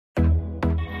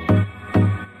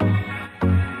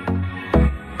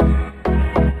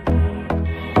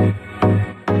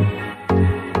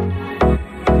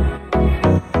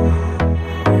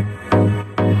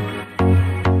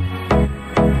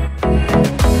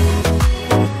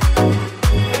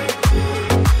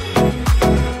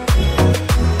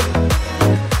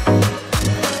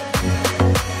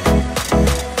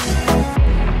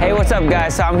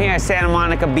guys, so I'm here at Santa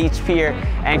Monica Beach Pier,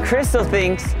 and Cristal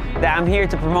thinks that I'm here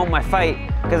to promote my fight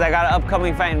because I got an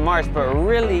upcoming fight in March, but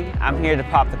really, I'm here to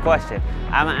pop the question.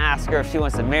 I'm gonna ask her if she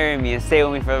wants to marry me and stay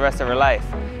with me for the rest of her life.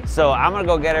 So I'm gonna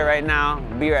go get her right now.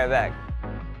 Be right back.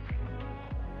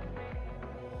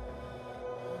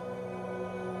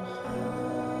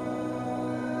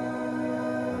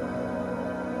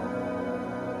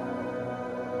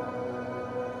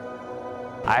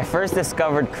 I first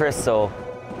discovered Cristal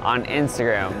on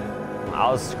Instagram. I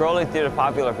was scrolling through the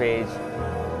popular page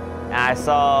and I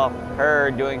saw her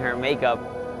doing her makeup.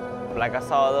 Like I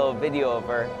saw a little video of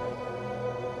her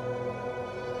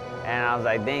and I was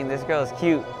like, dang, this girl is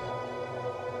cute.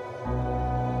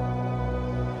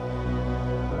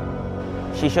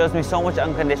 She shows me so much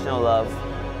unconditional love.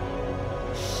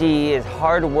 She is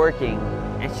hardworking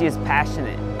and she is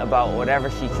passionate about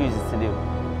whatever she chooses to do.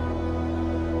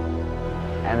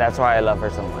 And that's why I love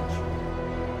her so much.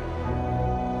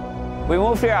 We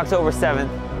moved here October 7th.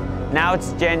 Now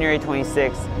it's January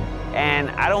 26th.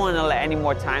 And I don't want to let any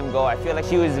more time go. I feel like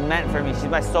she was meant for me. She's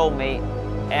my soulmate.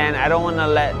 And I don't want to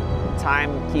let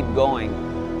time keep going.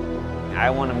 I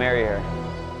want to marry her.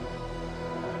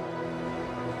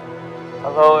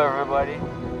 Hello, everybody.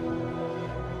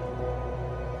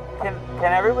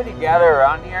 Can everybody gather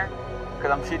around here?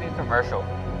 Because I'm shooting a commercial.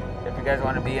 If you guys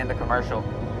want to be in the commercial.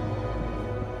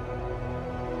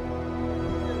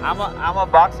 I'm a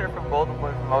boxer from Golden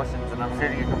Boy Promotions and I'm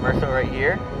shooting a commercial right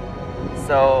here.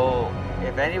 So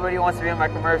if anybody wants to be in my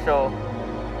commercial,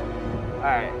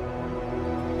 alright.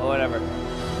 Well, whatever.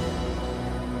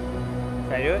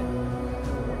 Can I do it?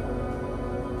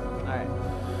 Alright.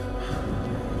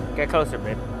 Get closer,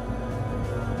 babe.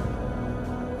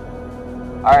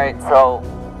 Alright, so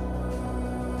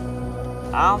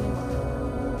I'm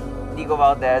Niko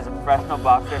Valdez, a professional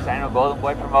boxer, signed with Golden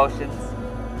Boy Promotions.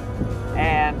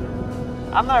 And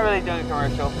I'm not really doing a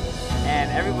commercial,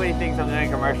 and everybody thinks I'm doing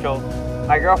a commercial.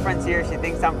 My girlfriend's here, she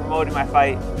thinks I'm promoting my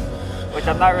fight, which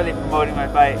I'm not really promoting my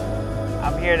fight.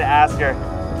 I'm here to ask her,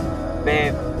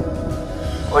 babe,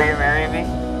 will you marry me?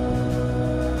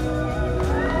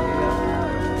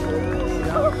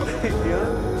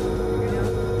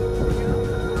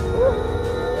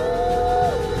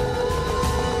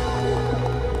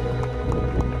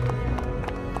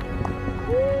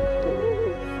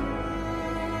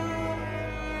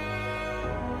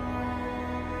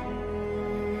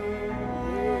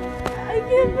 I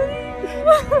can't believe it.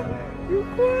 You're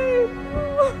quiet.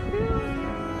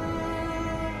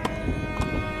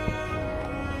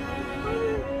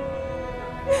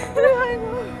 I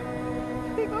know.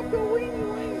 Take off your weenie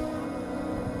wings.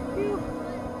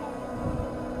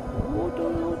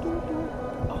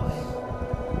 Oh,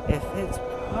 it fits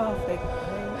perfect.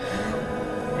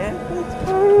 It fits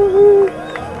perfect.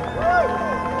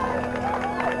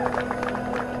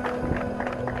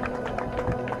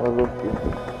 I love you.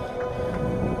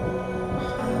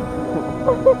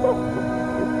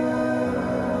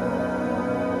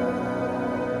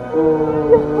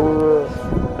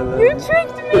 You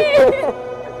tricked me!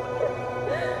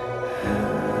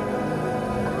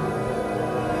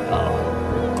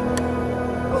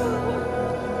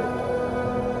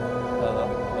 Hello.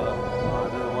 Oh,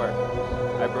 it doesn't work.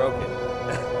 I broke it.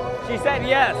 She said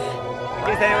yes, in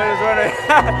case anyone was wondering.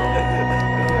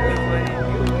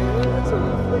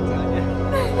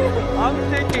 I'm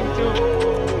shaking too.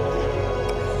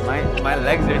 My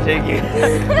legs are shaking.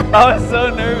 I was so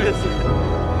nervous.